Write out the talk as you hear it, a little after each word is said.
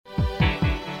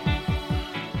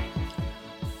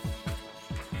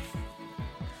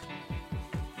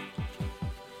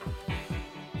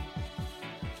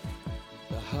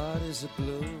heart is a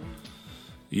blue.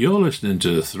 You're listening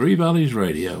to Three Valleys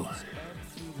Radio.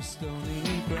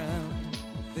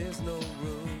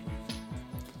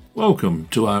 Welcome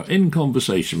to our In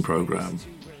Conversation programme.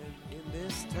 In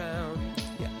this town,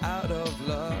 you're out of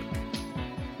luck.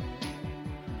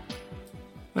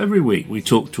 Every week we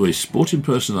talk to a sporting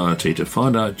personality to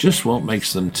find out just what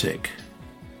makes them tick.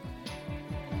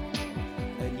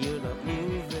 And you're not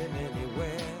moving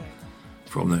anywhere.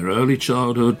 From their early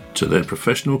childhood to their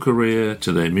professional career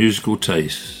to their musical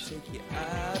tastes. Take you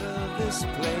out of this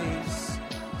place.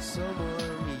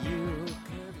 Someone you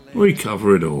could We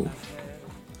cover it all.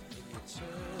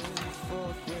 turn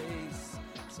for grace.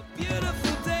 It's a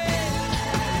beautiful day.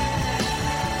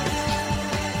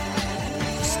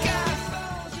 Sky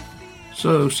falls, you feel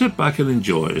So sit back and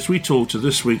enjoy as we talk to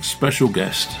this week's special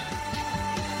guest. to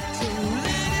let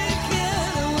it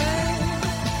get away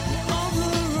on the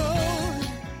road.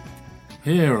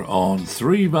 Here on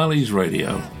Three Valleys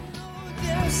Radio.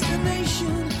 Destination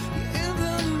in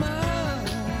the mud,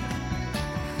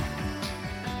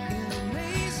 in the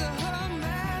maze of her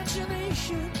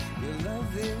imagination, your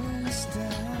love is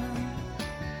down.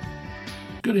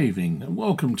 Good evening and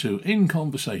welcome to In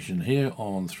Conversation here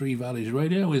on Three Valleys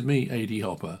Radio with me, A.D.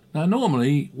 Hopper. Now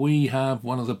normally we have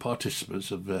one of the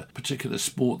participants of a particular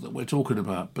sport that we're talking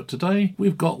about, but today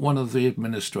we've got one of the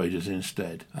administrators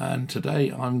instead. And today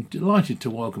I'm delighted to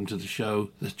welcome to the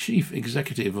show the Chief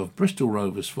Executive of Bristol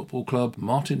Rovers Football Club,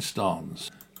 Martin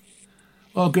Starnes.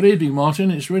 Well, good evening,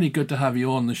 Martin. It's really good to have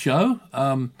you on the show.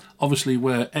 Obviously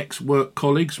we're ex-work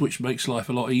colleagues, which makes life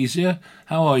a lot easier.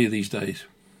 How are you these days?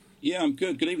 Yeah, I'm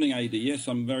good. Good evening, AD. Yes,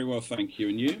 I'm very well, thank you.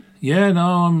 And you? Yeah,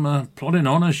 no, I'm plodding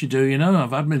on as you do, you know.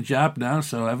 I've had my jab now,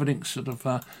 so everything sort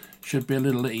of should be a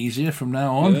little easier from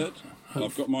now on. Good.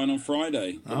 I've got mine on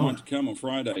Friday. Got mine to come on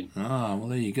Friday. Ah, well,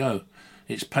 there you go.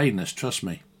 It's painless, trust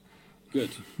me. Good.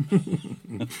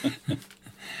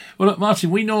 Well, look,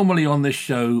 Martin, we normally on this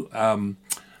show,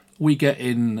 we get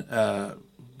in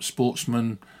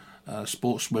sportsmen,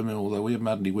 sportswomen, although we haven't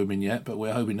had any women yet, but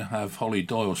we're hoping to have Holly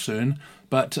Doyle soon.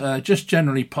 But just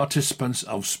generally participants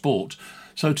of sport.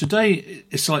 So today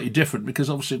is slightly different because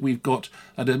obviously we've got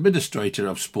an administrator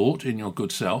of sport in your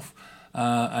good self,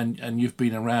 and you've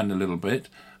been around a little bit.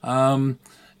 You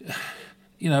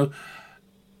know,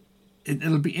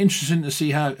 it'll be interesting to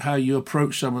see how you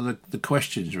approach some of the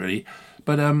questions, really.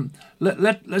 But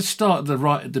let's start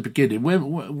right at the beginning.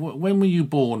 When were you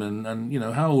born, and you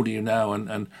know, how old are you now,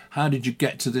 and how did you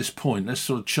get to this point? Let's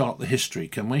sort of chart the history,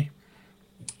 can we?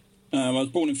 I was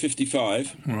born in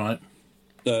 55, Right.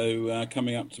 so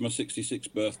coming up to my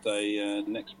 66th birthday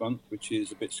next month, which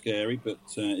is a bit scary, but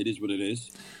it is what it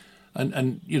is.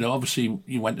 And you know, obviously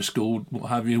you went to school, what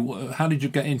have you. How did you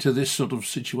get into this sort of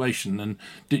situation? And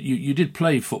you did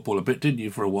play football a bit, didn't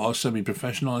you, for a while,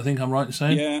 semi-professional, I think I'm right in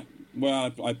saying? Yeah,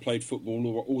 well, I played football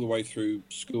all the way through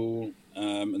school,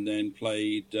 and then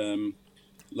played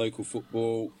local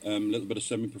football, a little bit of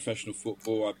semi-professional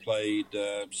football. I played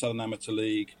Southern Amateur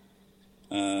League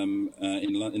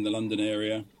in the London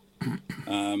area.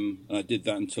 And I did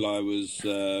that until I was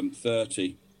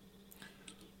 30.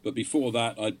 But before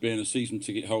that, I'd been a season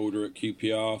ticket holder at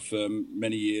QPR for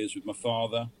many years with my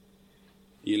father.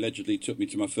 He allegedly took me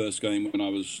to my first game when I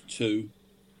was 2.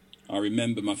 I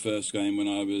remember my first game when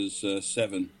I was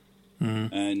 7.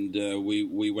 Mm-hmm. And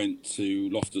we went to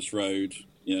Loftus Road,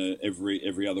 you know,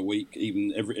 every other week,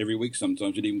 even every week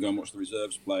sometimes. We'd even go and watch the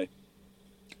reserves play.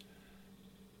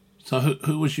 So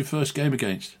who was your first game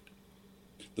against?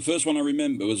 The first one I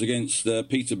remember was against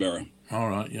Peterborough. All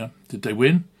right, yeah. Did they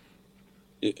win?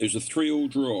 It was a 3-3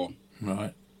 draw.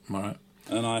 Right.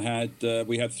 And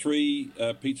we had 3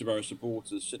 Peterborough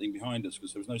supporters sitting behind us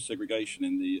because there was no segregation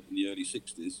in the early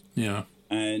 60s. Yeah.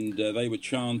 And they were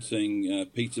chanting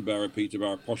Peterborough,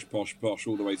 posh, posh, posh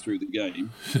all the way through the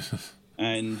game.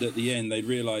 And at the end, they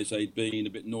realised they'd been a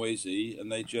bit noisy,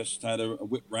 and they just had a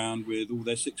whip round with all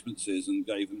their sixpences and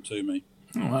gave them to me.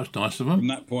 Oh, that's nice of From them.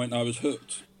 that point, I was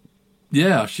hooked.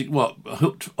 Yeah,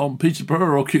 hooked on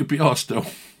Peterborough or QPR still?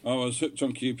 I was hooked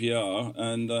on QPR,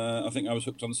 and I think I was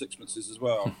hooked on the sixpences as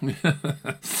well.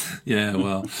 Yeah,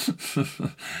 well.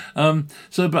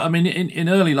 But I mean, in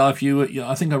early life,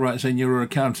 I think I'm right in saying you were an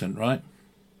accountant, right?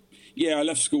 Yeah, I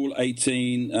left school at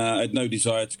 18. I had no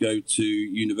desire to go to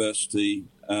university,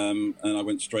 and I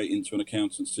went straight into an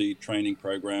accountancy training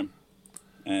program,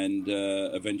 and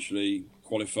eventually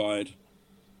qualified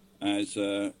as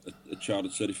a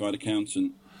chartered certified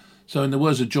accountant. So in the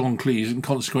words of John Cleese, and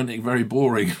consequently very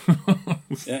boring.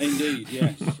 Yeah, indeed,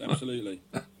 yes, absolutely.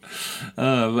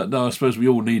 But no, I suppose we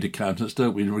all need accountants,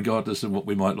 don't we, regardless of what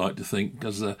we might like to think,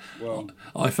 because Well,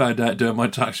 I found out doing my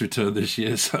tax return this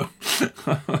year, so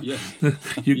yeah.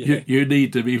 you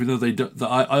need them, even though they don't.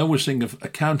 I always think of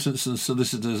accountants and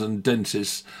solicitors and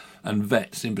dentists and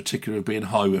vets in particular being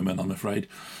highwaymen, I'm afraid,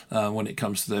 when it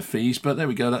comes to their fees. But there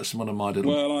we go, that's one of my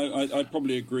little... Well, I'd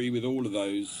probably agree with all of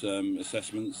those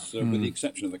assessments, with the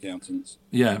exception of accountants.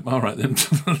 Yeah, all right then.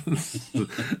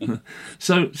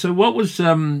 So what was...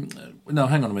 no,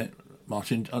 hang on a minute,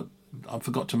 Martin. I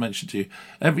forgot to mention to you.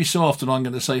 Every so often I'm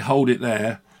going to say, hold it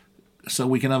there, so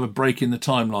we can have a break in the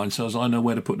timeline, so as I know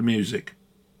where to put the music.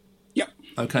 Yep.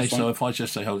 Okay, so if I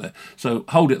just say hold it there. So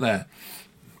hold it there.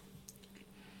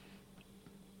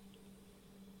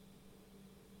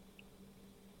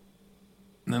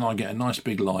 And then I get a nice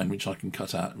big line which I can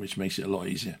cut out, which makes it a lot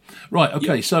easier. Right,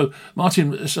 okay, Yep. so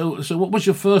Martin, so what was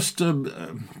your first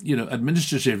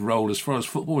administrative role as far as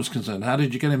football is concerned? How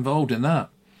did you get involved in that?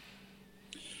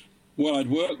 Well, I'd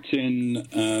worked in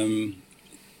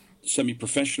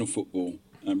semi-professional football,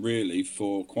 really,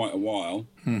 for quite a while,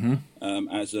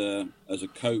 as a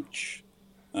coach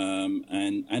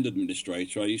and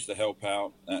administrator. I used to help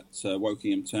out at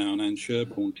Wokingham Town and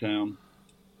Sherborne Town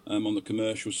on the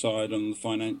commercial side, on the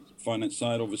finance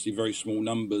side. Obviously, very small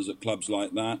numbers at clubs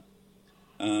like that,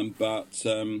 but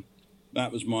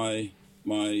that was my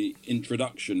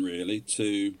introduction really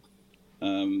to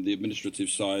the administrative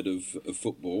side of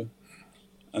football.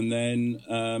 And then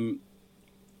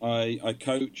I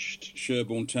coached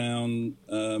Sherborne Town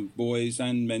boys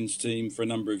and men's team for a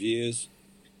number of years,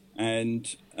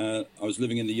 and I was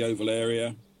living in the Yeovil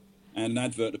area, and an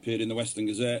advert appeared in the Western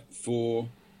Gazette for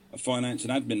a finance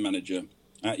and admin manager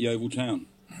at Yeovil Town.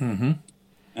 Mm-hmm.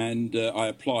 And I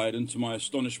applied, and to my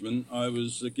astonishment, I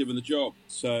was given the job.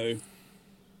 So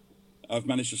I've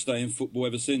managed to stay in football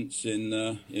ever since, in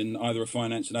either a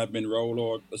finance and admin role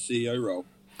or a CEO role.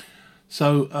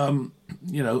 So,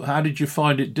 how did you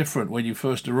find it different when you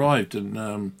first arrived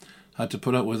and had to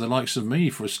put up with the likes of me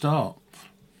for a start?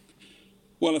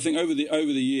 Well, I think over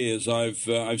the years,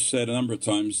 I've said a number of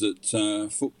times that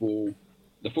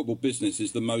the football business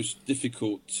is the most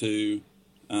difficult to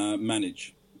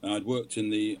manage. I'd worked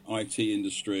in the IT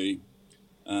industry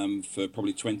for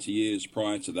probably 20 years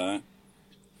prior to that,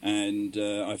 and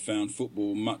I found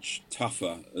football much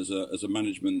tougher as a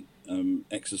management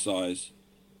exercise,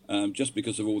 just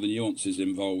because of all the nuances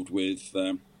involved with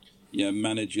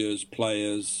managers,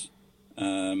 players,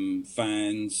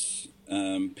 fans,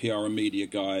 PR and media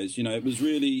guys. It was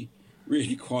really,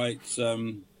 really quite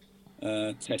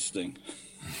testing.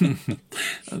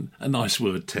 A nice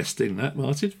word, testing, that,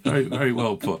 Martin. Very, very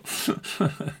well put.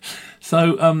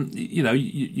 So,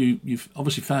 you've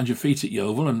obviously found your feet at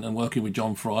Yeovil and working with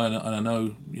John Fry, and I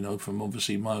know, from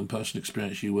obviously my own personal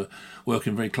experience, you were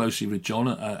working very closely with John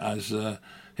as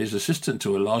his assistant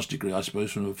to a large degree, I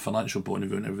suppose, from a financial point of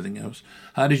view and everything else.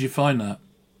 How did you find that?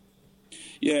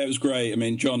 Yeah, it was great. I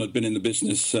mean, John had been in the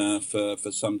business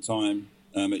for some time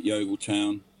at Yeovil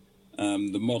Town.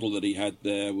 The model that he had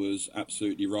there was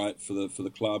absolutely right for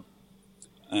the club,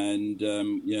 and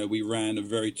we ran a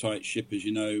very tight ship, as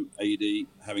you know, AD,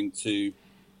 having to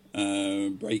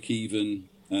break even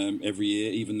every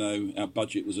year, even though our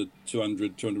budget was a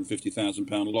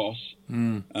 £250,000 loss.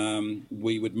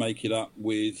 We would make it up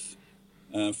with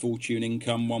fortune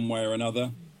income one way or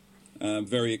another.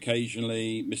 Very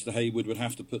occasionally, Mr. Hayward would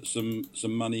have to put some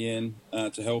money in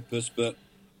to help us, but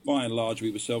by and large,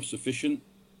 we were self-sufficient.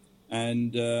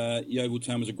 And Yeovil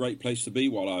Town was a great place to be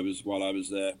while I was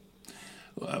there.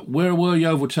 Where were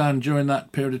Yeovil Town during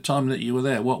that period of time that you were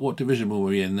there? What division were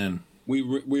we in then? We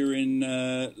were in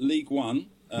League One,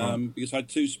 because I had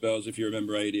two spells, if you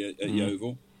remember, AD, at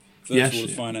Yeovil. First of all,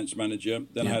 as finance manager.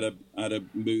 Then I had a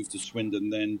move to Swindon.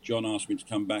 Then John asked me to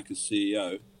come back as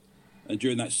CEO. And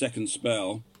during that second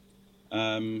spell,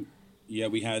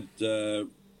 we had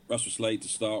Russell Slade to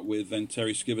start with, then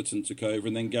Terry Skiverton took over,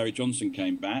 and then Gary Johnson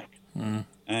came back.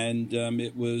 And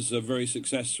it was a very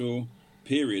successful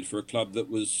period for a club that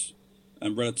was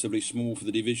relatively small for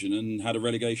the division and had a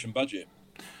relegation budget.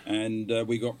 And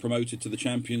we got promoted to the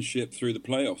Championship through the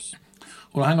playoffs.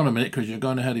 Well, hang on a minute, because you're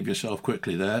going ahead of yourself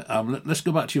quickly there. Let's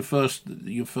go back to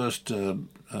your first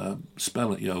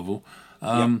spell at Yeovil.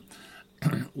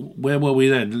 Where were we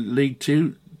then? League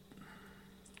Two?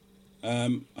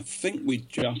 I think we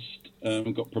just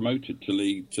got promoted to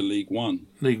League One.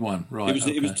 League One, right.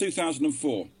 It was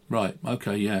 2004. Right,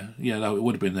 okay, yeah. Yeah, no, it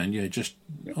would have been then, yeah. Just,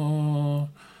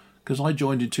 because I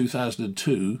joined in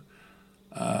 2002,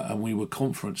 and we were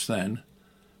conference then,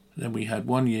 Then we had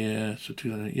 1 year, so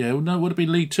 2000, yeah, no, it would have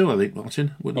been League Two, I think,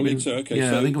 Martin. Would have League been, Two, okay.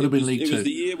 Yeah, so I think it would have been League It Two. was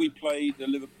the year we played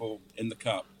Liverpool in the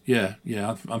Cup. Yeah,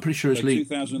 I'm pretty sure it's So League.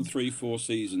 2003-04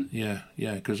 season. Yeah,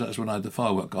 because that's when I had the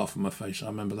firework off on my face. I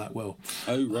remember that well.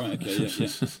 Oh, right, okay,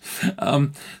 yeah.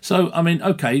 So, I mean,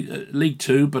 okay, League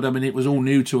Two, but I mean, it was all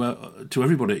new to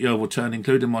everybody at Yeovil Town,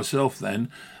 including myself then.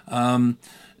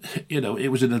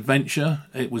 It was an adventure.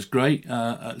 It was great.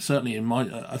 Certainly in my,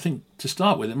 I think to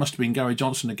start with, it must have been Gary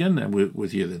Johnson again then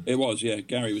with you then. It was, yeah.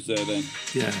 Gary was there then.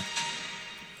 Yeah.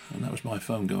 And that was my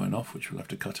phone going off, which we'll have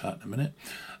to cut out in a minute.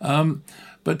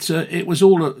 But it was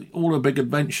all a big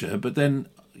adventure. But then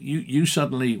you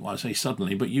suddenly, well, I say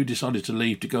suddenly, but you decided to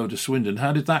leave to go to Swindon.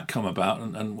 How did that come about?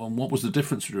 And what was the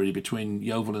difference really between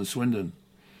Yeovil and Swindon?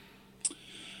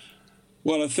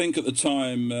 Well, I think at the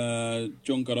time,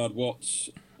 John Goddard Watts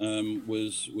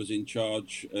was in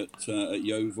charge at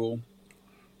Yeovil.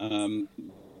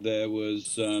 There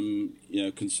was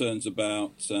concerns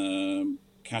about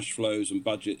cash flows and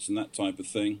budgets and that type of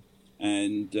thing,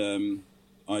 and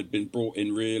I'd been brought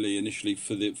in really initially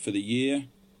for the year,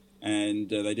 and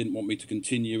they didn't want me to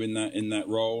continue in that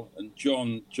role. And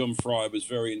John Fry was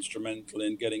very instrumental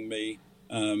in getting me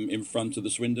in front of the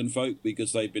Swindon folk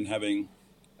because they'd been having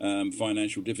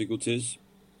financial difficulties,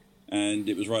 and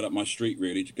it was right up my street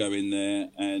really to go in there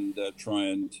and try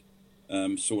and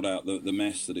sort out the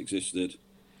mess that existed.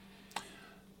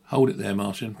 Hold it there,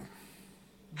 Martin.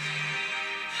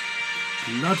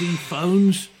 Bloody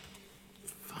phones.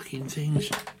 Fucking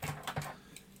things.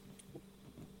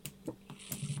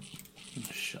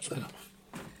 Shut that off.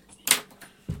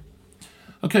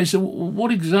 Okay, so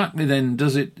what exactly then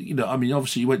does it, I mean,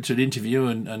 obviously you went to an interview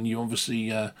and you obviously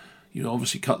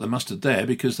cut the mustard there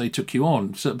because they took you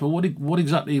on. So, but what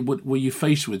exactly were you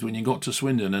faced with when you got to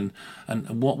Swindon,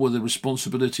 and what were the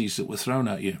responsibilities that were thrown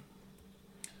at you?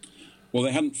 Well,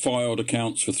 they hadn't filed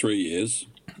accounts for 3 years,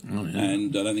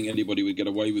 and I don't think anybody would get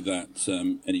away with that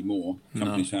anymore.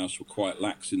 Companies House were quite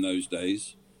lax in those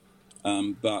days,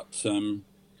 but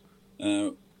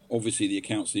obviously the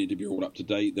accounts needed to be all up to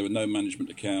date. There were no management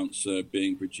accounts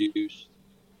being produced.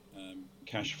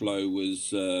 Cash flow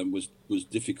was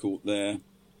difficult there.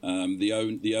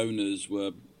 The owners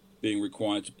were being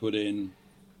required to put in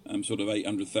sort of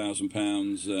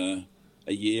 £800,000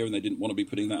 a year, and they didn't want to be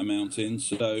putting that amount in.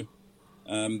 So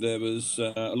there was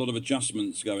a lot of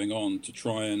adjustments going on to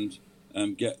try and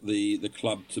get the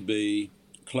club to be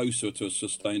closer to a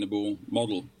sustainable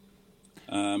model,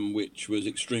 which was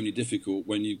extremely difficult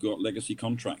when you've got legacy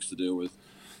contracts to deal with.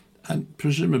 And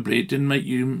presumably it didn't make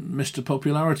you Mr.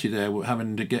 Popularity there,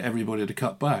 having to get everybody to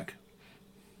cut back.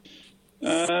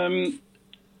 It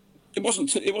wasn't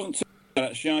too bad,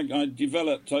 actually. I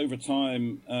developed over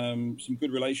time some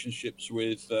good relationships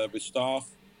with staff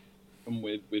and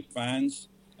with fans.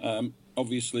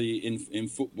 Obviously, in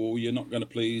football, you're not going to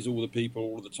please all the people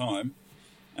all the time,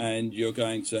 and you're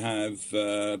going to have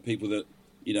people that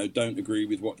don't agree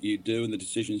with what you do and the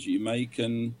decisions you make,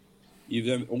 and you've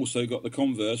then also got the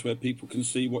converse where people can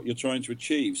see what you're trying to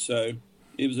achieve. So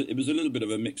it was a little bit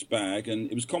of a mixed bag, and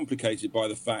it was complicated by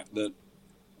the fact that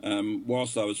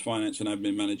whilst I was finance and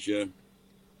admin manager,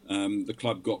 the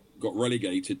club got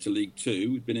relegated to League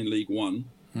Two. We'd been in League One,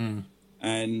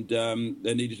 and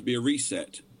there needed to be a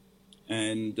reset.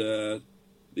 And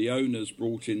the owners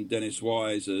brought in Dennis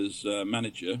Wise as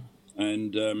manager,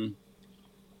 and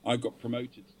I got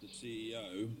promoted to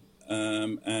CEO.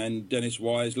 And Dennis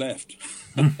Wise left.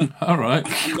 All right.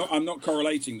 I'm not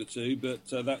correlating the two, but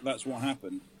that's what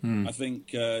happened. I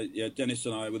think Dennis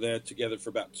and I were there together for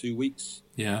about 2 weeks.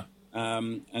 Yeah.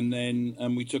 And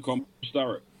then we took on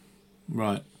Sturrock.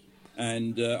 Right.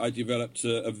 And I developed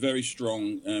a very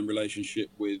strong relationship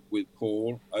with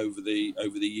Paul over the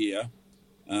year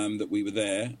that we were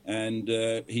there, and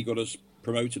he got us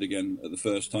promoted again at the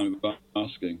first time of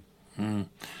asking. So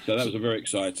that was a very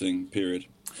exciting period.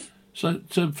 So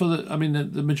for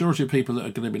the majority of people that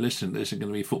are going to be listening to this are going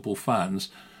to be football fans.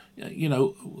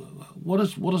 What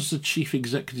does the chief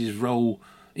executive's role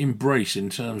embrace in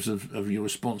terms of your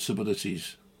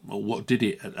responsibilities, or what did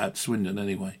it at Swindon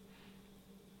anyway?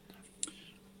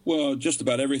 Well, just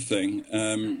about everything,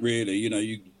 really.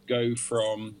 You go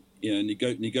from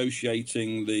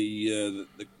negotiating the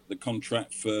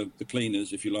contract for the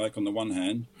cleaners, if you like, on the one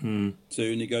hand,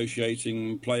 to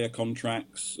negotiating player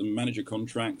contracts and manager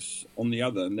contracts on the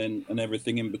other, and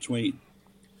everything in between.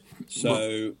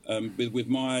 So, with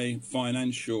my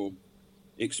financial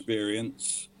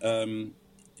experience, a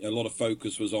lot of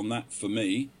focus was on that for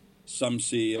me. Some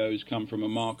CEOs come from a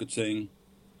marketing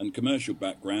and commercial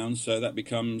background, so that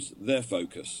becomes their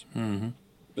focus.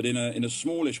 But in a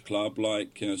smallish club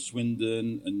like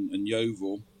Swindon and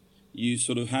Yeovil, you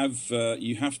sort of have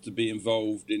you have to be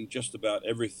involved in just about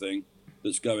everything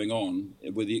that's going on,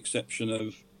 with the exception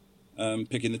of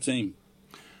picking the team.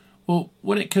 Well,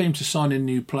 when it came to signing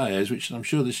new players, which I'm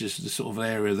sure this is the sort of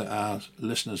area that our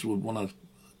listeners would want to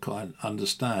kind of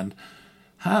understand,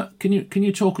 how can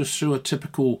you talk us through a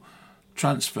typical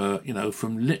transfer,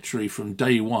 from literally from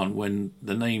day one when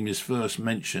the name is first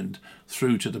mentioned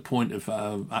through to the point of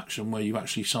action where you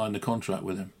actually sign the contract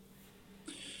with him?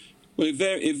 Well,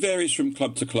 it varies from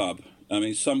club to club. I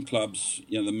mean, some clubs,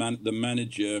 the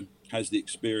manager has the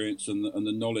experience and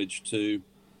the knowledge to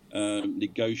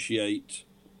negotiate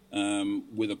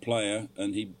with a player,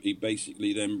 and he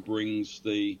basically then brings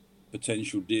the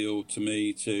potential deal to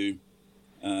me to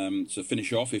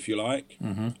finish off, if you like,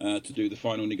 to do the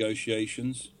final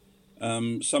negotiations.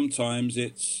 Sometimes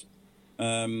it's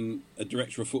a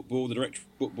director of football. The director of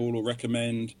football will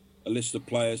recommend a list of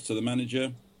players to the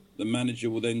manager. The manager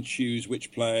will then choose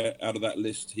which player out of that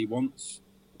list he wants,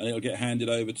 and it'll get handed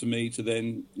over to me to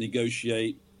then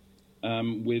negotiate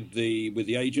with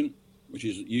the agent, which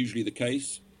is usually the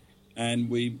case. And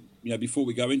we, before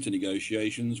we go into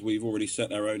negotiations, we've already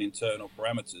set our own internal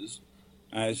parameters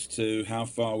as to how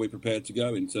far we're prepared to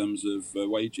go in terms of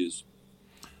wages.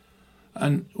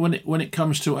 And when it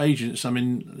comes to agents, I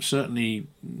mean, certainly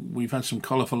we've had some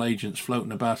colourful agents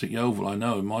floating about at Yeovil, I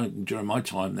know, during my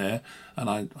time there, and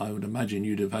I would imagine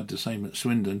you'd have had the same at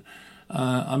Swindon.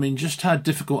 I mean, just how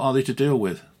difficult are they to deal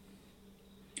with?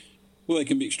 Well, they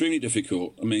can be extremely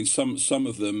difficult. I mean, some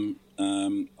of them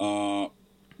are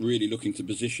really looking to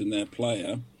position their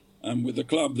player with the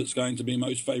club that's going to be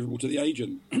most favourable to the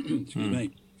agent. Excuse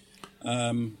me.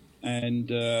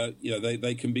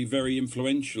 They can be very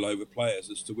influential over players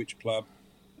as to which club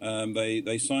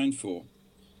they sign for.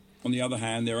 On the other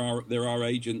hand, there are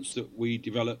agents that we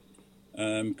develop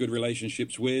good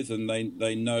relationships with, and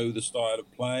they know the style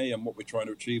of play and what we're trying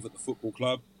to achieve at the football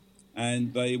club,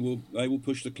 and they will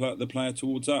push the player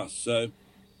towards us. So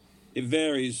it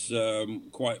varies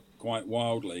quite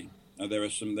wildly. There are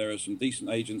some decent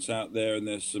agents out there, and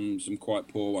there's some quite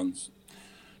poor ones.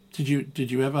 Did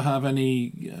you ever have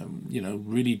any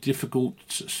really difficult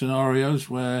scenarios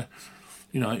where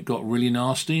it got really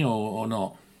nasty or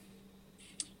not?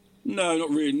 No, not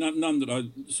really.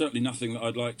 None certainly nothing that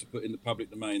I'd like to put in the public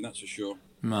domain. That's for sure.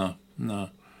 No.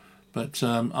 But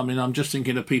I mean, I'm just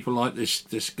thinking of people like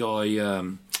this guy.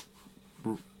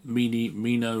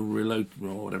 Mino Reload,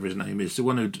 or whatever his name is, the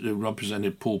one who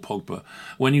represented Paul Pogba.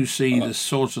 When you see the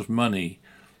sort of money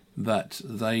that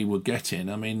they were getting,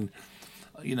 I mean,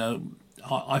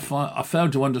 I fail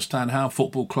to understand how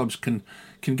football clubs can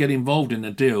get involved in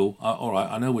a deal. All right,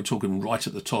 I know we're talking right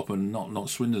at the top and not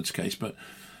Swindon's case, but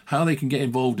how they can get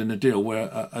involved in a deal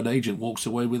where an agent walks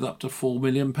away with up to £4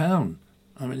 million.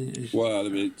 I mean,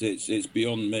 it's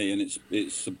beyond me, and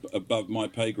it's above my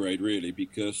pay grade, really,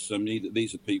 because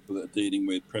these are people that are dealing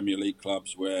with Premier League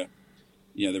clubs where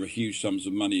there are huge sums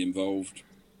of money involved.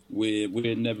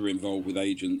 We're never involved with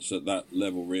agents at that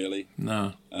level, really.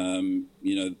 No.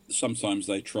 Sometimes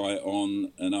they try it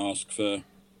on and ask for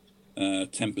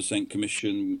 10%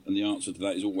 commission, and the answer to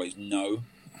that is always no.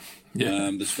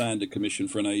 Yeah. The standard commission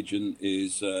for an agent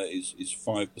is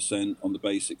 5% on the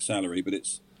basic salary, but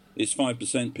it's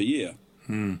 5% per year,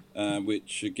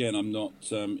 which again I'm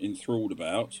not enthralled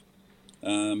about.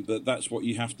 But that's what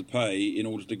you have to pay in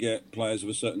order to get players of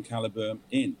a certain calibre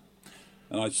in.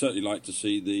 And I'd certainly like to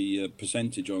see the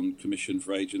percentage on commission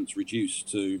for agents reduced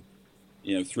to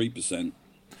 3%.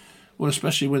 Well,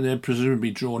 especially when they're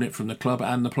presumably drawing it from the club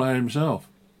and the player himself.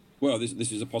 Well,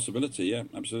 this is a possibility, yeah,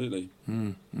 absolutely.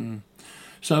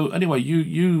 So anyway,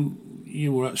 you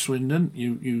were at Swindon.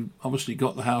 You obviously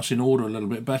got the house in order a little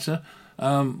bit better.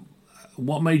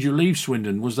 What made you leave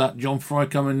Swindon? Was that John Fry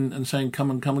coming and saying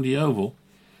come to Yeovil?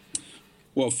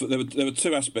 Well, there were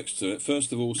two aspects to it.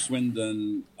 First of all,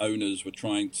 Swindon owners were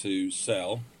trying to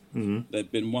sell.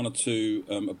 There'd been one or two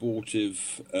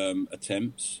abortive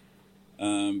attempts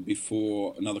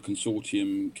before another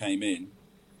consortium came in.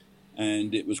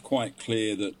 And it was quite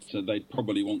clear that they'd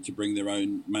probably want to bring their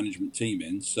own management team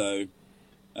in. So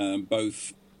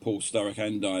both Paul Sturrock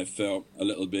and I felt a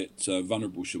little bit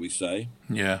vulnerable, shall we say.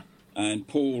 Yeah. And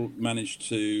Paul managed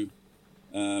to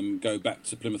go back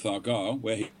to Plymouth Argyle,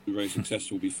 where he was very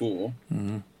successful before.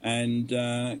 And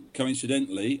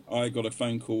coincidentally, I got a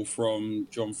phone call from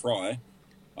John Fry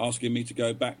asking me to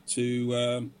go back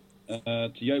to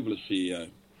Yeovil as CEO.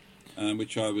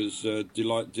 Which I was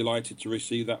delighted to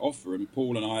receive that offer. And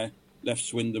Paul and I left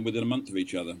Swindon within a month of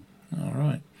each other. All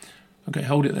right. Okay,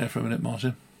 hold it there for a minute,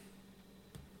 Martin.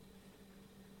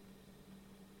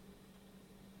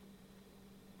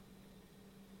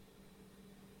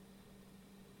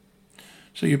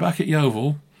 So you're back at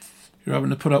Yeovil. You're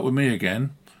having to put up with me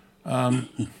again.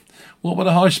 What were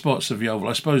the high spots of Yeovil?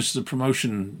 I suppose the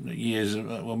promotion years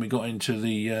when we got into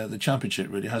the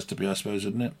championship really has to be, I suppose,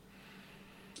 isn't it?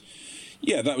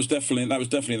 Yeah, that was definitely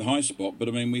the high spot. But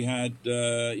I mean, we had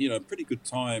a pretty good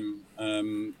time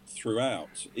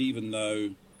throughout, even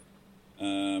though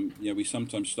we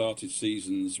sometimes started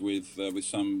seasons with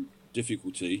some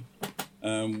difficulty.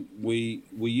 We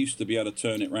used to be able to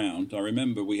turn it round. I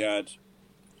remember we had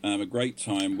a great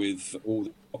time with all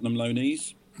the Tottenham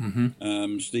loanees.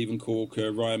 Mm-hmm. Stephen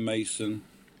Corker, Ryan Mason,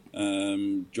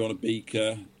 John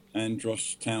Abika,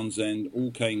 Andros Townsend all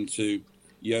came to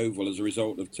Yeovil as a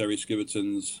result of Terry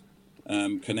Skiverton's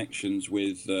connections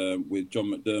with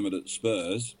John McDermott at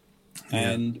Spurs. Yeah.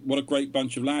 And what a great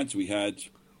bunch of lads we had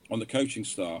on the coaching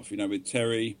staff, with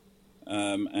Terry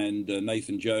and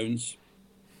Nathan Jones.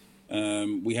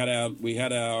 We had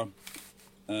our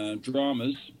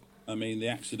dramas. I mean, the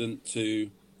accident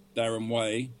to Darren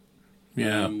Way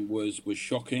was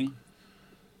shocking.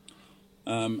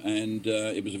 And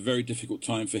it was a very difficult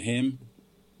time for him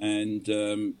and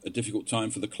a difficult time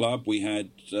for the club. We had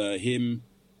him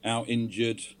out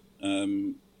injured.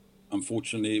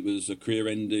 Unfortunately, it was a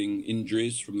career-ending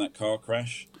injuries from that car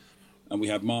crash. And we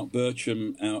had Mark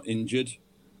Bircham out injured.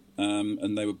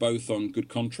 And they were both on good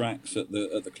contracts at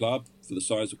the club for the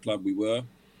size of club we were.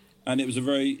 And it was a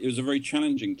very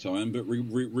challenging time, but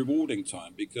rewarding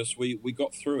time because we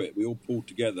got through it. We all pulled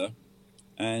together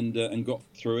and got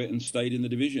through it and stayed in the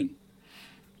division.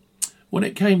 When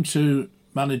it came to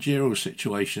managerial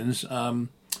situations, I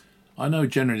know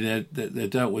generally they're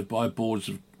dealt with by boards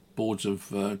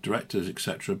of directors,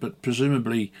 etc. But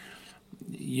presumably,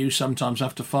 you sometimes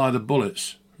have to fire the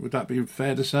bullets. Would that be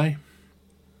fair to say?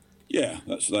 Yeah,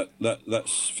 that's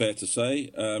fair to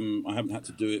say. I haven't had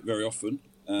to do it very often,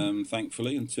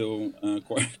 thankfully, until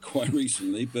quite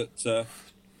recently. But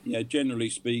generally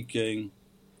speaking,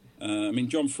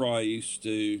 John Fry used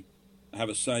to have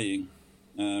a saying,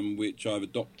 which I've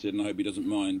adopted, and I hope he doesn't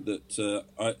mind, that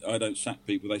I don't sack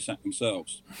people; they sack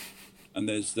themselves. And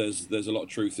there's a lot of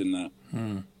truth in that.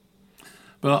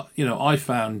 But I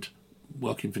found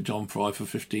working for John Fry for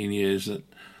 15 years that.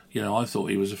 I thought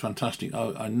he was a fantastic.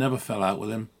 I never fell out with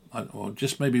him. Or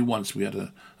just maybe once we had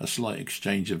a slight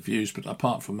exchange of views, but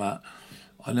apart from that,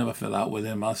 I never fell out with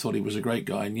him. I thought he was a great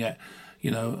guy, and yet,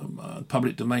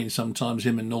 public domain sometimes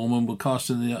him and Norman were cast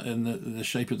in the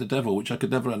shape of the devil, which I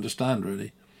could never understand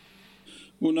really.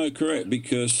 Well, no, correct,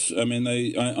 because I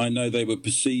know they were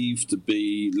perceived to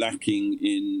be lacking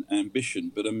in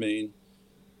ambition, but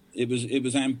it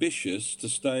was ambitious to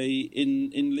stay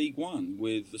in League One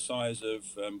with the size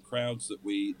of crowds that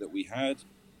we had,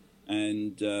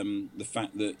 and the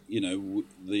fact that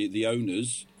the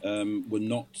owners were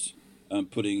not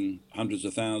putting hundreds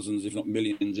of thousands, if not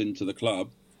millions, into the club,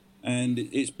 and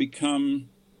it's become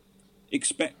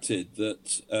expected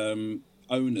that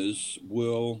owners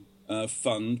will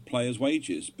fund players'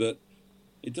 wages, but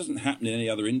it doesn't happen in any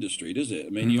other industry, does it?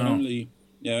 No. You only.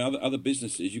 Other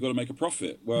businesses, you've got to make a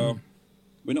profit. Well,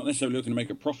 we're not necessarily looking to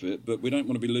make a profit, but we don't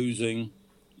want to be losing,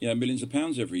 millions of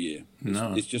pounds every year.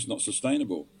 It's just not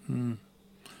sustainable. And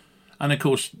of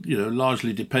course,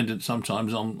 largely dependent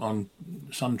sometimes on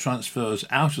some transfers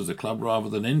out of the club rather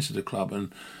than into the club.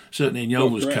 And certainly in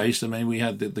Yeovil's case, we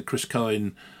had the Chris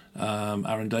Cohen,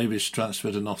 Aaron Davis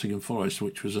transfer to Nottingham Forest,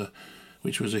 which was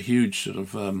a huge sort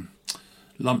of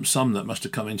lump sum that must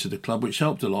have come into the club, which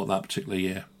helped a lot that particular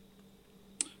year.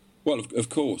 Well, of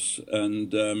course,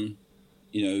 and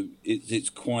it's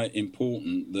quite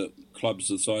important that clubs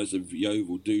the size of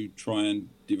Yeovil do try and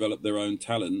develop their own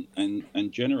talent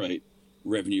and generate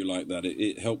revenue like that.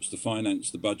 It helps to finance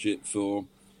the budget for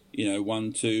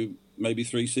 1, 2, maybe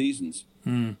 3 seasons.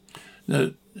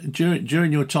 Now,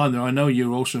 during your time there, I know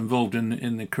you were also involved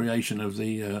in the creation of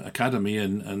the academy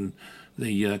and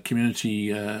the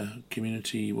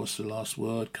community. What's the last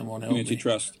word? Come on, help Community me.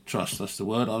 Trust. That's the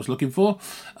word I was looking for.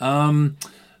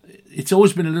 It's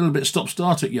always been a little bit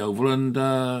stop-start at Yeovil, and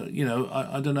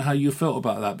I don't know how you felt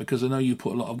about that, because I know you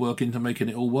put a lot of work into making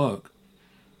it all work.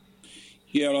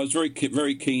 Yeah, well, I was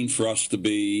very keen for us to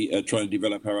be trying to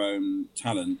develop our own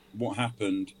talent. What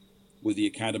happened with the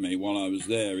academy while I was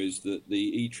there is that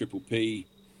the EPPP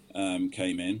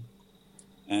came in,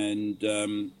 and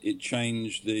it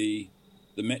changed the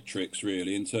metrics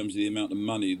really in terms of the amount of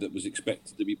money that was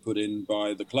expected to be put in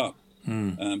by the club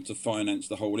to finance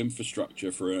the whole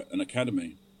infrastructure for an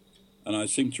academy. And I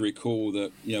seem to recall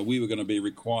that we were going to be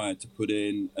required to put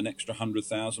in an extra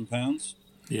 £100,000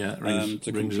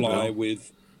 to comply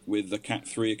with the Cat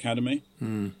 3 academy.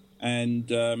 And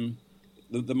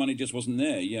the money just wasn't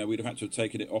there. Yeah, we'd have had to have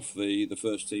taken it off the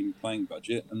first team playing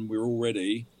budget, and we were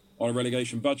already on a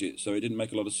relegation budget, so it didn't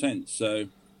make a lot of sense. So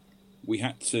we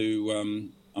had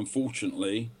to,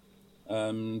 unfortunately,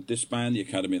 disband the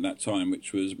academy at that time,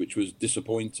 which was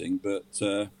disappointing, but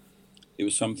it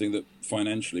was something that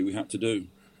financially we had to do.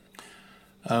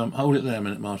 Hold it there a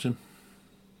minute, Martin.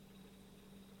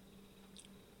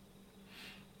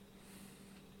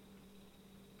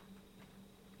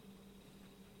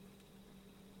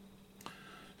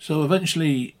 So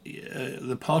eventually,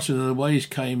 the parting of the ways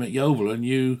came at Yeovil, and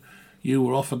you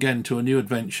were off again to a new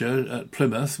adventure at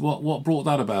Plymouth. What brought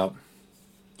that about?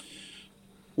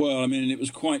 Well, I mean, it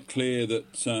was quite clear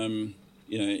that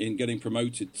in getting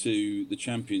promoted to the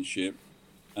Championship,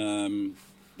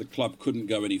 the club couldn't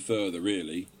go any further.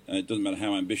 Really, it doesn't matter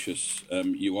how ambitious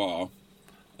you are.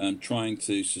 Trying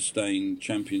to sustain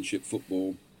Championship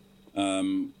football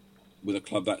with a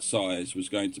club that size was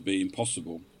going to be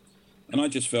impossible. And I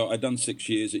just felt I'd done 6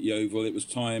 years at Yeovil. It was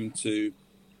time to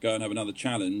go and have another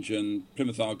challenge. And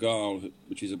Plymouth Argyle,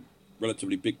 which is a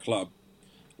relatively big club,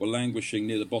 were languishing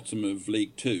near the bottom of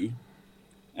League Two.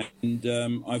 And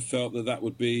I felt that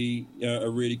would be a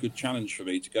really good challenge for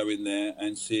me to go in there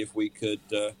and see if we could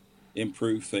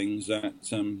improve things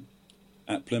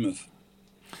at Plymouth.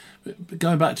 But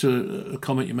going back to a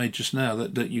comment you made just now,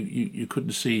 that you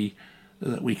couldn't see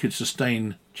that we could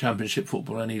sustain Championship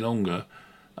football any longer.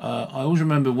 I always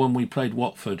remember when we played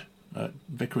Watford at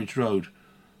Vicarage Road.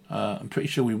 I'm pretty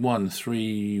sure we won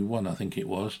 3-1, I think it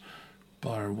was.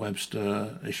 Byron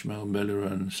Webster, Ishmael Miller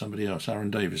and somebody else,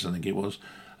 Aaron Davis, I think it was.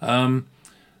 And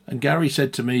Gary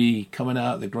said to me, coming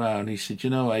out of the ground, he said,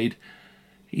 Aid,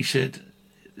 he said,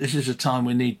 this is a time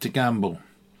we need to gamble.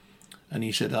 And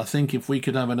he said, I think if we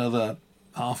could have another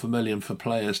 500,000 for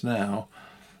players now,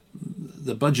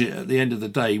 the budget at the end of the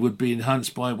day would be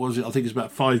enhanced by, I think it's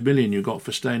about 5 million you got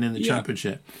for staying in the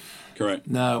Championship. Correct.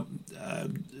 Now,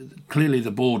 clearly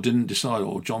the board didn't decide,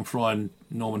 or John Fry and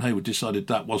Norman Hayward decided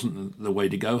that wasn't the way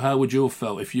to go. How would you have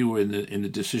felt if you were in the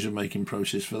decision-making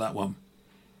process for that one?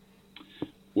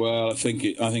 Well, I think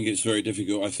it's very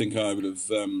difficult. I think I would have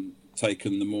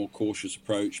taken the more cautious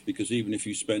approach, because even if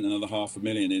you spent another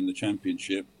 500,000 in the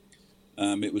Championship,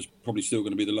 it was probably still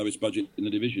going to be the lowest budget in the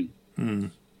division.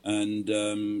 And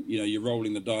you're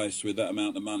rolling the dice with that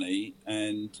amount of money,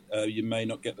 and you may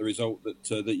not get the result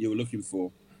that you were looking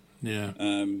for. Yeah.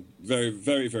 Very,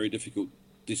 very, very difficult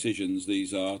decisions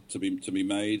these are to be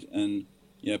made, and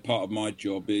part of my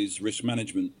job is risk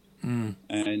management.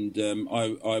 And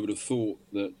I would have thought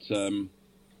that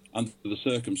under the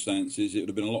circumstances, it would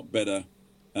have been a lot better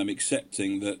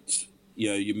accepting that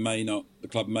the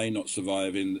club may not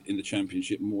survive in the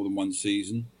Championship more than one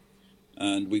season.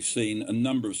 And we've seen a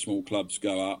number of small clubs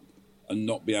go up and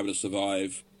not be able to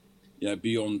survive,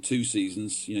 beyond 2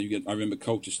 seasons. I remember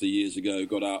Colchester years ago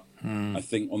got up. I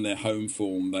think on their home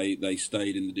form, they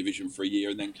stayed in the division for a year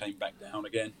and then came back down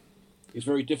again. It's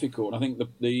very difficult. I think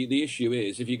the issue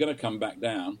is, if you're going to come back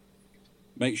down,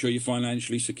 make sure you're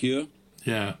financially secure.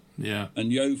 Yeah.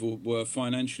 And Yeovil were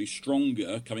financially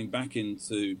stronger coming back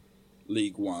into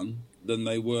League One than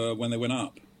they were when they went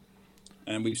up.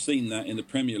 And we've seen that in the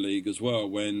Premier League as well,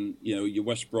 when your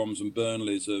West Broms and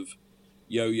Burnleys have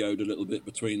yo-yoed a little bit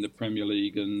between the Premier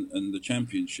League and the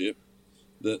Championship.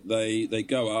 That they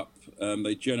go up,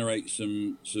 they generate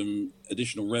some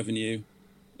additional revenue.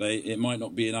 It might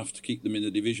not be enough to keep them in the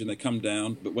division. They come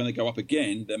down, but when they go up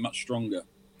again, they're much stronger.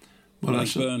 Well, I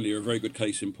think Burnley are a very good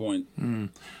case in point.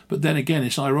 But then again,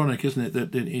 it's ironic, isn't it,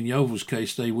 that in Yeovil's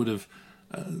case, they would have.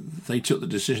 They took the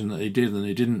decision that they did, and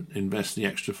they didn't invest the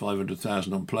extra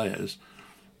 500,000 on players,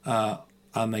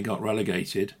 and they got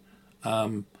relegated.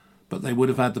 But they would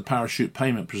have had the parachute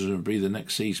payment, presumably, the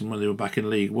next season when they were back in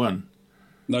League One.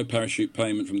 No parachute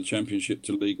payment from the Championship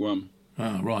to League One.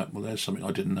 Oh, right. Well, there's something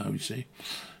I didn't know, you see.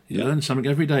 You learn something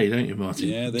every day, don't you, Martin?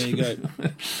 Yeah, there you go.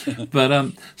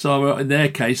 But so in their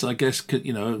case, I guess,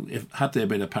 if had there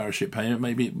been a parachute payment,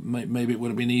 maybe it would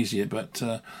have been easier. But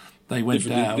they went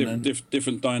down.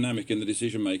 Different dynamic in the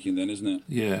decision making, then, isn't it?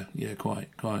 Yeah, quite.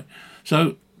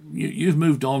 So you've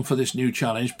moved on for this new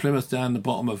challenge. Plymouth down the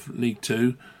bottom of League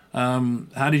Two.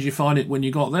 How did you find it when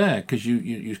you got there? Because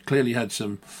you clearly had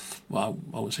some, well,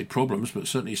 I wouldn't say problems, but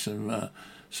certainly some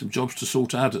jobs to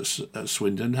sort out at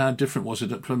Swindon. How different was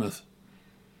it at Plymouth?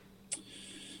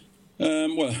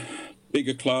 Well,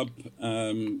 bigger club,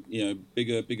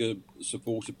 bigger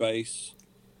supporter base.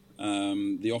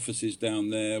 The offices down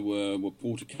there were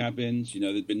porter cabins.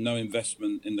 There'd been no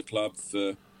investment in the club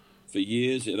for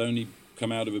years. It had only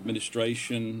come out of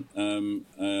administration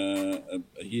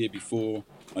a year before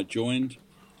I joined.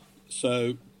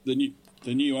 So the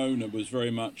the new owner was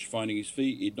very much finding his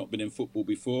feet. He'd not been in football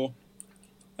before.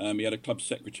 He had a club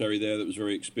secretary there that was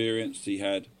very experienced. He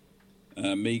had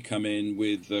me come in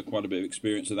with quite a bit of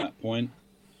experience at that point.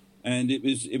 And it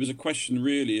was a question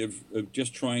really of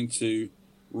just trying to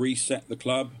reset the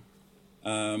club.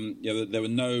 There were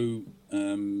no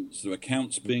sort of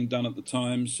accounts being done at the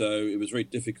time, so it was very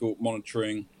difficult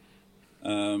monitoring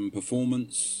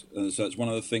performance. So it's one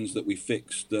of the things that we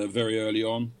fixed very early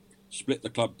on. Split the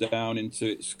club down into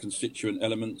its constituent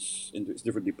elements, into its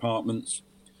different departments,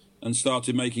 and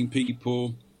started making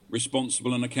people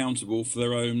responsible and accountable for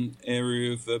their own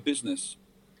area of business.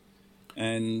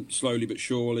 And slowly but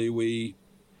surely, we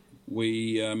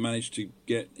managed to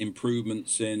get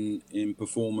improvements in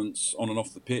performance on and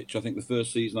off the pitch. I think the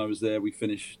first season I was there, we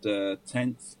finished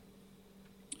 10th.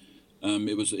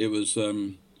 It was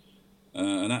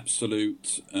an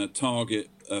absolute target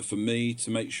for me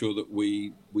to make sure that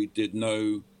we did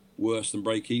no worse than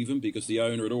break even, because the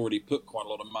owner had already put quite a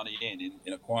lot of money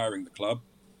in acquiring the club,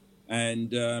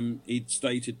 and he'd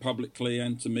stated publicly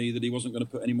and to me that he wasn't going to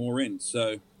put any more in.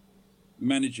 So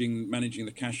managing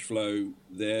the cash flow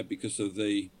there, because of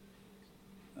the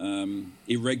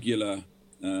irregular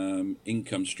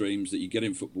income streams that you get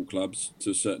in football clubs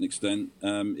to a certain extent,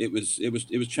 it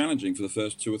was challenging for the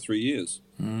first 2 or 3 years.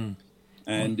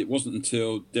 And it wasn't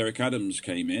until Derek Adams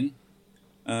came in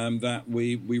that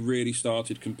we really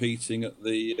started competing at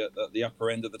the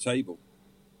upper end of the table.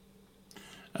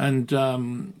 And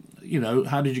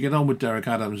how did you get on with Derek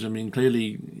Adams? I mean,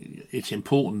 clearly it's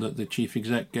important that the chief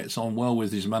exec gets on well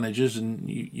with his managers, and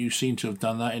you seem to have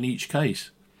done that in each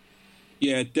case.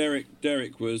 Yeah,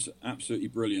 Derek was absolutely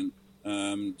brilliant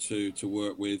to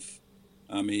work with.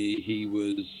 He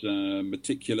was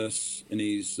meticulous in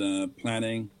his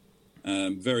planning.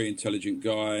 Very intelligent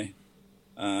guy,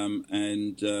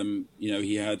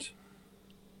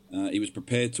 he was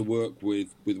prepared to work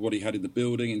with what he had in the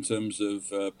building in terms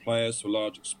of players to a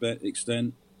large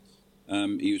extent.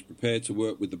 He was prepared to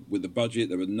work with the budget.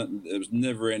 There was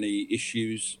never any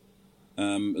issues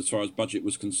as far as budget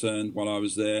was concerned while I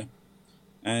was there,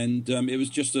 and it was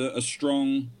just a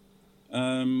strong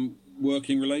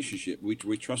working relationship.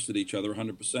 We trusted each other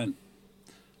 100%.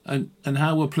 And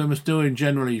how were Plymouth doing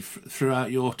generally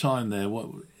throughout your time there?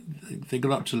 They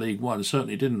got up to League One,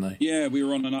 certainly, didn't they? Yeah, we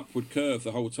were on an upward curve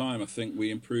the whole time. I think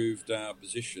we improved our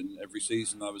position every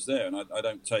season I was there, and I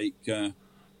don't take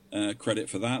credit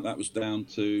for that. That was down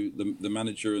to the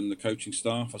manager and the coaching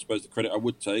staff. I suppose the credit I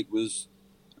would take was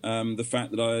the fact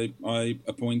that I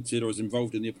appointed or was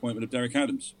involved in the appointment of Derek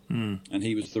Adams, and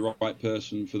he was the right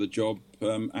person for the job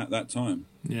at that time.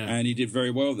 Yeah. And he did very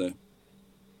well there.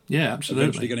 Yeah, absolutely.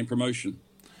 Eventually getting promotion.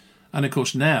 And of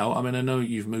course now, I mean, I know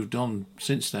you've moved on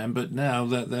since then, but now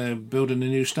that they're building a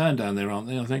new stand down there, aren't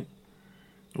they, I think?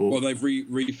 Well, they've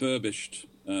refurbished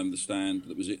the stand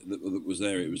that was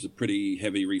there. It was a pretty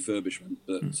heavy refurbishment,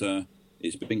 but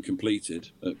it's been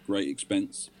completed at great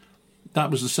expense. That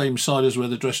was the same side as where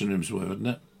the dressing rooms were, wasn't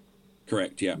it?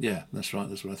 Correct, yeah. Yeah, that's right.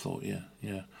 That's what I thought,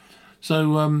 yeah.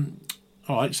 So,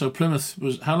 all right, so Plymouth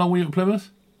was... How long were you at Plymouth?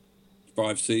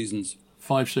 5 seasons.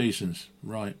 5 seasons,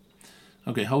 right.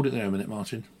 Okay, hold it there a minute,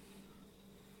 Martin.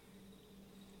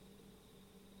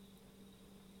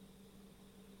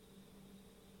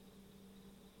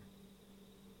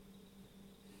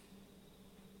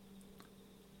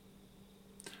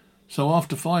 So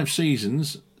after 5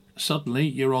 seasons, suddenly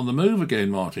you're on the move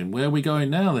again, Martin. Where are we going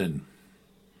now then?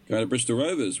 Go to Bristol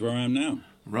Rovers, where I am now.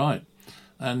 Right.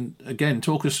 And again,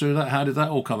 talk us through that. How did that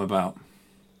all come about?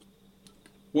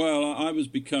 Well, I was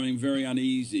becoming very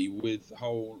uneasy with the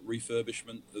whole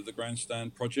refurbishment of the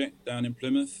grandstand project down in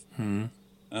Plymouth.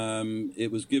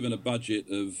 It was given a budget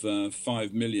of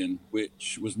 5 million,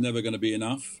 which was never going to be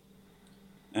enough,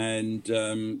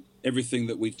 and everything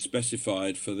that we'd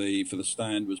specified for the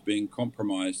stand was being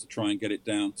compromised to try and get it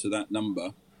down to that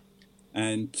number,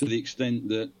 and to the extent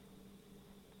that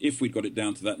if we'd got it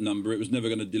down to that number, it was never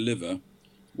going to deliver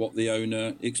what the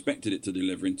owner expected it to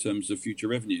deliver in terms of future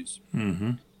revenues.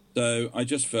 Mm-hmm. So I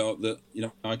just felt that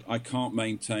I can't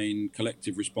maintain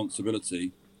collective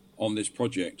responsibility on this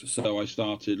project. So I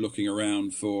started looking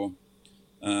around for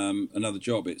another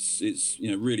job. It's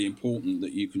really important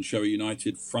that you can show a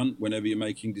united front whenever you're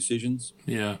making decisions.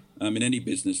 Yeah. In any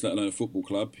business, let alone a football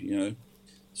club.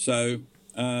 So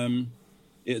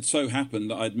it had so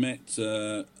happened that I'd met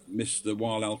Mr.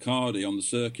 Wael Al-Qadi on the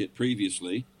circuit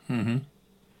previously. Mm-hmm.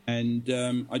 And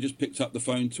I just picked up the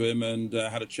phone to him and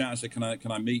had a chat. I said, "Can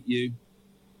I meet you?"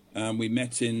 We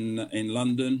met in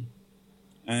London,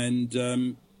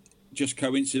 and just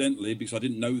coincidentally, because I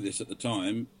didn't know this at the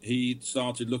time, he'd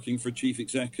started looking for a chief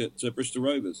exec at Bristol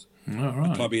Rovers,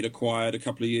 a club he'd acquired a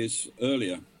couple of years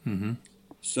earlier. Mm-hmm.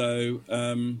 So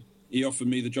he offered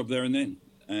me the job there and then,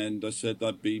 and I said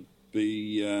I'd be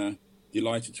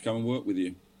delighted to come and work with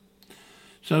you.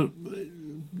 So,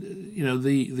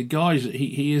 the guys,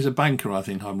 he is a banker, I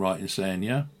think I'm right in saying,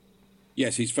 yeah?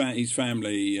 Yes, his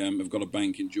family have got a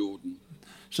bank in Jordan.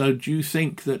 So do you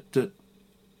think that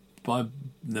by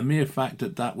the mere fact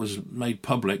that was made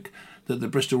public, that the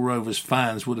Bristol Rovers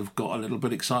fans would have got a little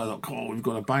bit excited, like, oh, we've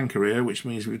got a banker here, which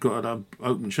means we've got an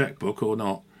open checkbook, or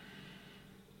not?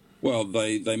 Well,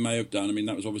 they may have done. I mean,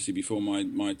 that was obviously before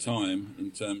my time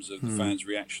in terms of the fans'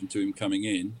 reaction to him coming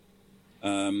in.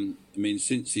 I mean,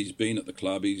 since he's been at the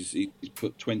club, he's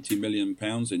put £20 million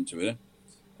into it,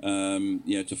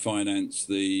 to finance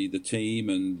the team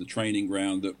and the training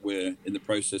ground that we're in the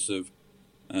process of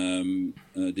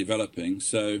developing.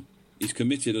 So he's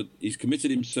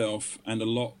committed himself and a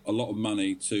lot of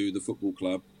money to the football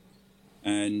club,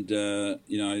 and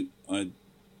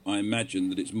I imagine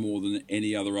that it's more than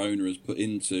any other owner has put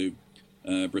into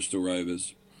Bristol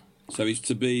Rovers. So he's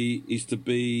to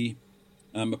be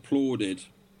applauded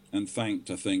and thanked,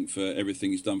 I think, for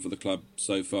everything he's done for the club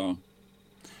so far.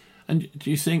 And do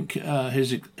you think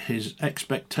his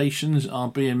expectations are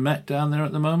being met down there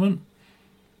at the moment?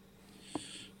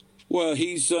 Well,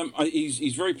 he's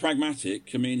very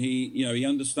pragmatic. I mean, he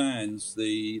understands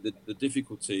the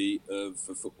difficulty of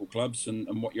football clubs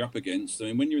and what you're up against. I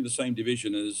mean, when you're in the same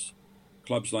division as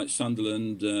clubs like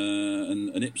Sunderland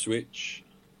and Ipswich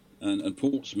and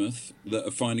Portsmouth that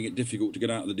are finding it difficult to get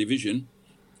out of the division,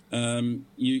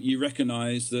 you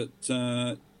recognise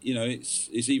that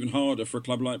it's even harder for a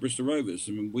club like Bristol Rovers.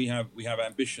 I mean, we have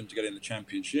ambition to get in the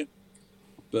Championship.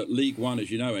 But League One,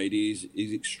 as you know, AD, is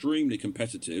extremely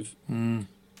competitive, and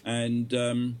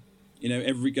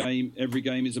every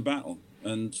game is a battle,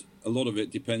 and a lot of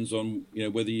it depends on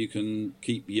whether you can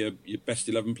keep your best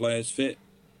 11 players fit,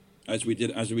 as we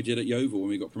did at Yeovil when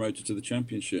we got promoted to the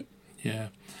Championship. Yeah,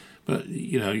 but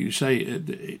you say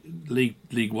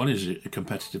League One is a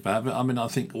competitive battle. I mean, I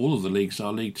think all of the leagues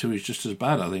are. League Two is just as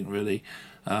bad. I think really.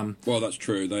 Well, that's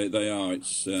true. They are.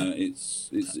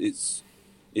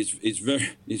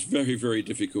 It's very, very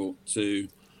difficult to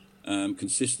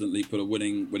consistently put a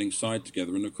winning side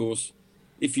together. And of course,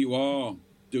 if you are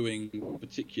doing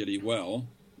particularly well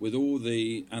with all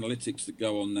the analytics that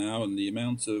go on now and the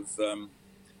amount of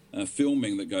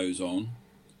filming that goes on,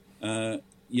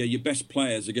 your best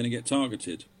players are going to get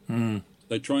targeted.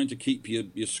 So trying to keep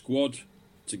your squad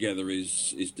together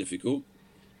is difficult.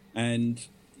 And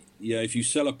if you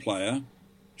sell a player,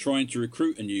 trying to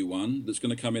recruit a new one that's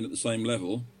going to come in at the same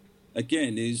level,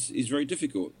 again, is very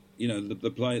difficult.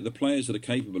 The players that are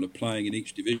capable of playing in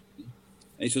each division,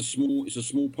 it's a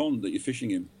small pond that you're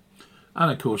fishing in. And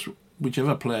of course,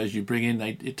 whichever players you bring in,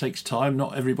 it takes time.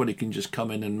 Not everybody can just come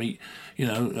in and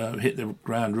hit the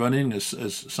ground running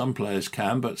as some players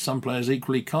can, but some players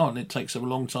equally can't. It takes them a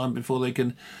long time before they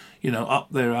can,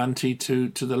 up their ante to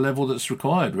the level that's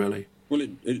required, really. Well,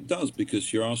 it does,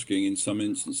 because you're asking in some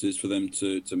instances for them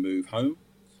to move home.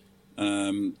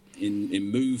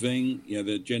 In moving,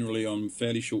 they're generally on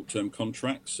fairly short-term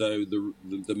contracts, so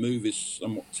the move is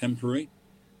somewhat temporary.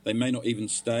 They may not even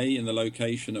stay in the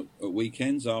location at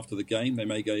weekends after the game. They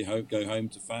may go home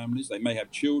to families. They may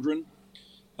have children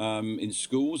in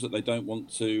schools that they don't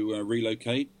want to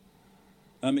relocate.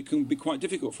 It can be quite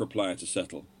difficult for a player to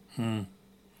settle. And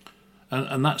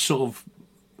that's sort of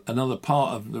another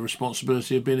part of the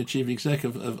responsibility of being a chief exec,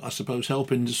 of I suppose,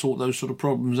 helping to sort those sort of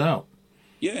problems out.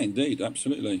 Yeah, indeed,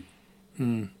 absolutely.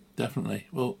 Definitely.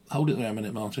 Well, hold it there a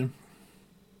minute, Martin.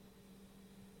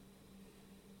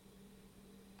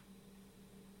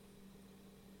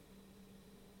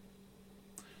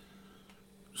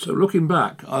 So looking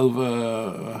back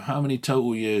over how many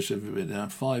total years have you been now?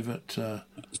 5 at...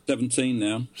 17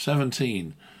 now.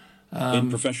 17. In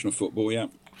professional football, yeah.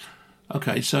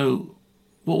 Okay, so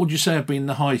what would you say have been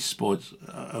the high spots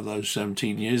of those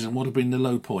 17 years, and what have been the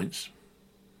low points?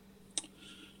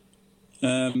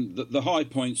 The high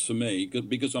points for me,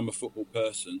 because I'm a football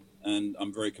person and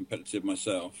I'm very competitive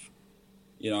myself,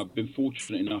 I've been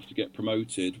fortunate enough to get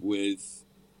promoted with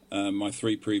my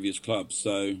 3 previous clubs.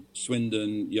 So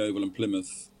Swindon, Yeovil and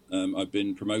Plymouth I've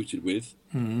been promoted with,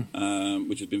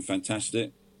 which has been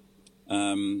fantastic.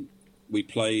 We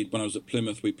played, when I was at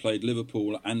Plymouth, we played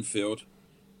Liverpool at Anfield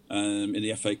in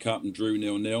the FA Cup and drew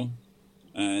 0-0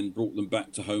 and brought them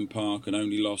back to home park and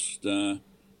only lost 1-0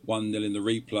 in the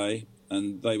replay.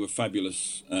 And they were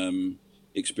fabulous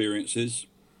experiences.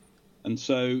 And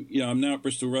so, I'm now at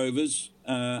Bristol Rovers,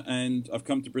 and I've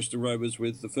come to Bristol Rovers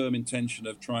with the firm intention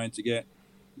of trying to get,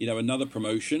 another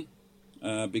promotion,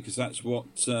 because that's what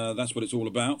it's all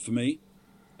about for me.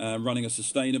 Running a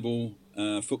sustainable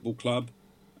football club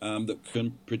that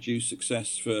can produce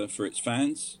success for its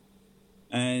fans,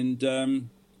 and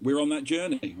we're on that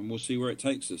journey, and we'll see where it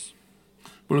takes us.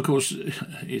 Well, of course,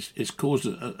 it's caused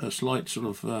a slight sort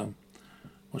of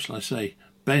what shall I say,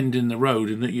 bend in the road,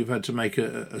 in that you've had to make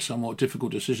a somewhat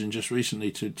difficult decision just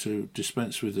recently to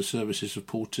dispense with the services of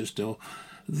Paul Tisdale.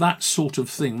 That sort of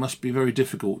thing must be very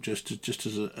difficult, just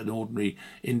as an ordinary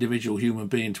individual human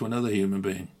being to another human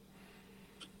being.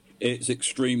 It's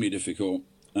extremely difficult,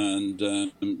 and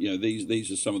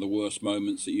these are some of the worst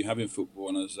moments that you have in football.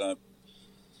 And as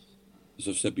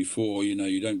I've said before,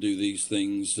 you don't do these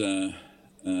things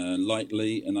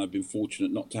lightly, and I've been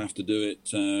fortunate not to have to do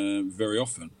it very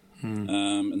often.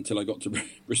 Until I got to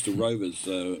Bristol Rovers,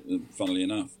 funnily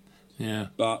enough. Yeah.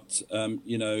 But,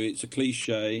 it's a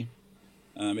cliche.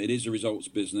 It is a results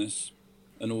business.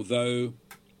 And although,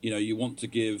 you want to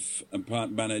give a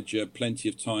manager plenty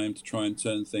of time to try and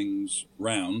turn things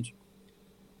round,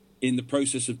 in the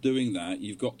process of doing that,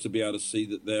 you've got to be able to see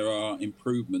that there are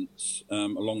improvements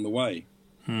along the way.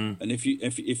 And if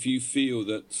you feel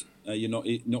that you're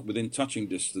not within touching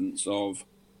distance of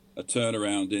a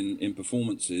turnaround in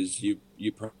performances, you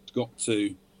perhaps got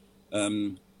to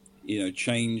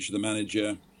change the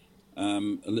manager a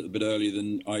little bit earlier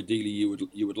than ideally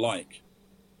you would like,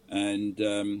 and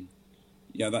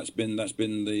that's been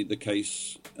the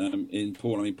case in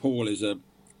Paul. I mean, Paul is a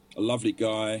lovely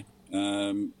guy,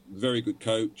 very good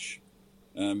coach,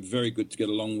 very good to get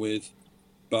along with,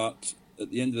 but at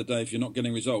the end of the day, if you're not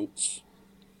getting results,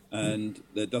 and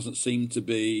there doesn't seem to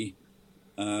be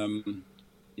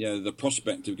the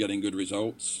prospect of getting good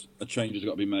results, a change has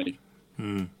got to be made.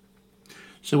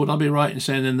 So would I be right in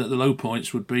saying then that the low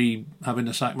points would be having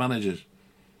to sack managers?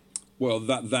 Well,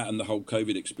 that and the whole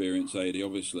COVID experience, Adi,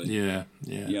 obviously. Yeah,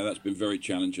 that's been very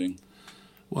challenging.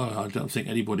 Well, I don't think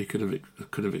anybody could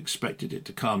have expected it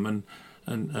to come,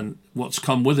 and what's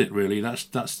come with it, really.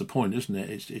 That's the point, isn't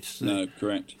it? It's no,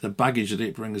 correct. The baggage that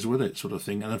it brings with it, sort of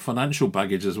thing, and the financial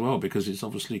baggage as well, because it's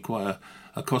obviously quite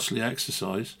a costly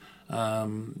exercise.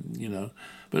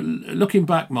 But looking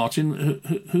back, Martin,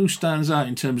 who stands out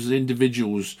in terms of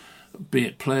individuals, be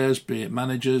it players, be it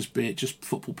managers, be it just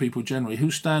football people generally? Who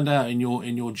stand out in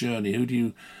your journey? Who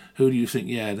do you think?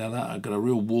 Yeah, now that I've got a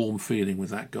real warm feeling with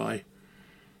that guy.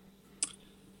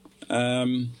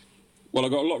 Well,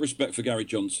 I've got a lot of respect for Gary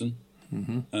Johnson,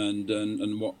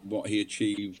 and what he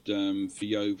achieved for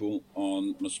Yeovil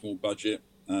on a small budget.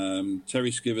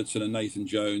 Terry Skiverton and Nathan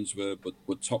Jones were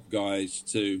top guys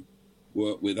to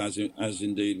work with, as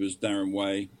indeed was Darren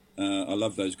Way. I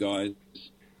love those guys.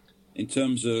 In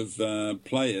terms of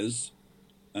players,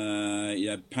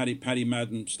 Paddy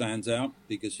Madden stands out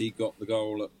because he got the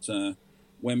goal at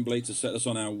Wembley to set us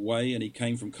on our way, and he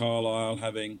came from Carlisle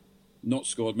having not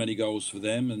scored many goals for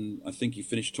them, and I think he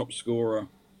finished top scorer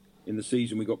in the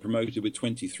season we got promoted with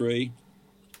 23.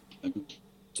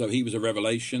 So he was a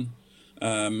revelation.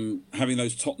 Having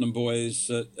those Tottenham boys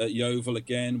at Yeovil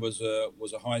again was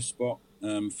a high spot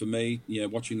for me.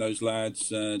 Watching those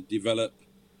lads develop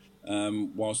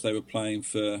whilst they were playing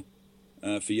for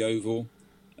Yeovil.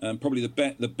 Probably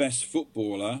the best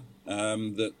footballer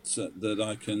that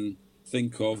I can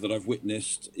think of that I've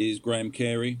witnessed is Graham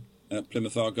Carey at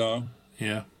Plymouth Argyle.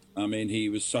 Yeah. I mean, he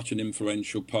was such an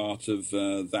influential part of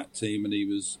that team, and he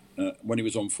was when he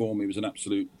was on form, he was an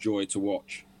absolute joy to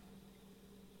watch.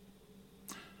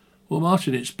 Well,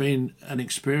 Martin, it's been an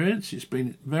experience. It's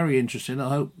been very interesting. I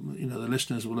hope the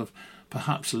listeners will have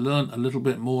perhaps learnt a little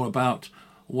bit more about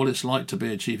what it's like to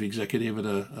be a chief executive at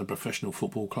a professional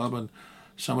football club, and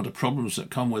some of the problems that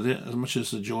come with it, as much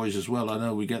as the joys as well. I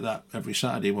know we get that every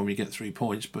Saturday when we get 3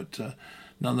 points, but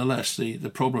nonetheless, the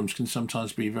problems can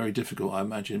sometimes be very difficult, I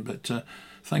imagine. But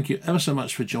thank you ever so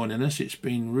much for joining us. It's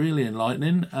been really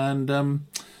enlightening, and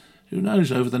who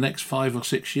knows, over the next 5 or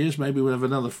 6 years, maybe we'll have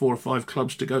another 4 or 5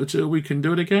 clubs to go to. We can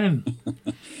do it again.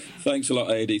 Thanks a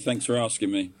lot, Adi. Thanks for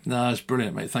asking me. No, it's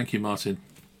brilliant, mate. Thank you, Martin.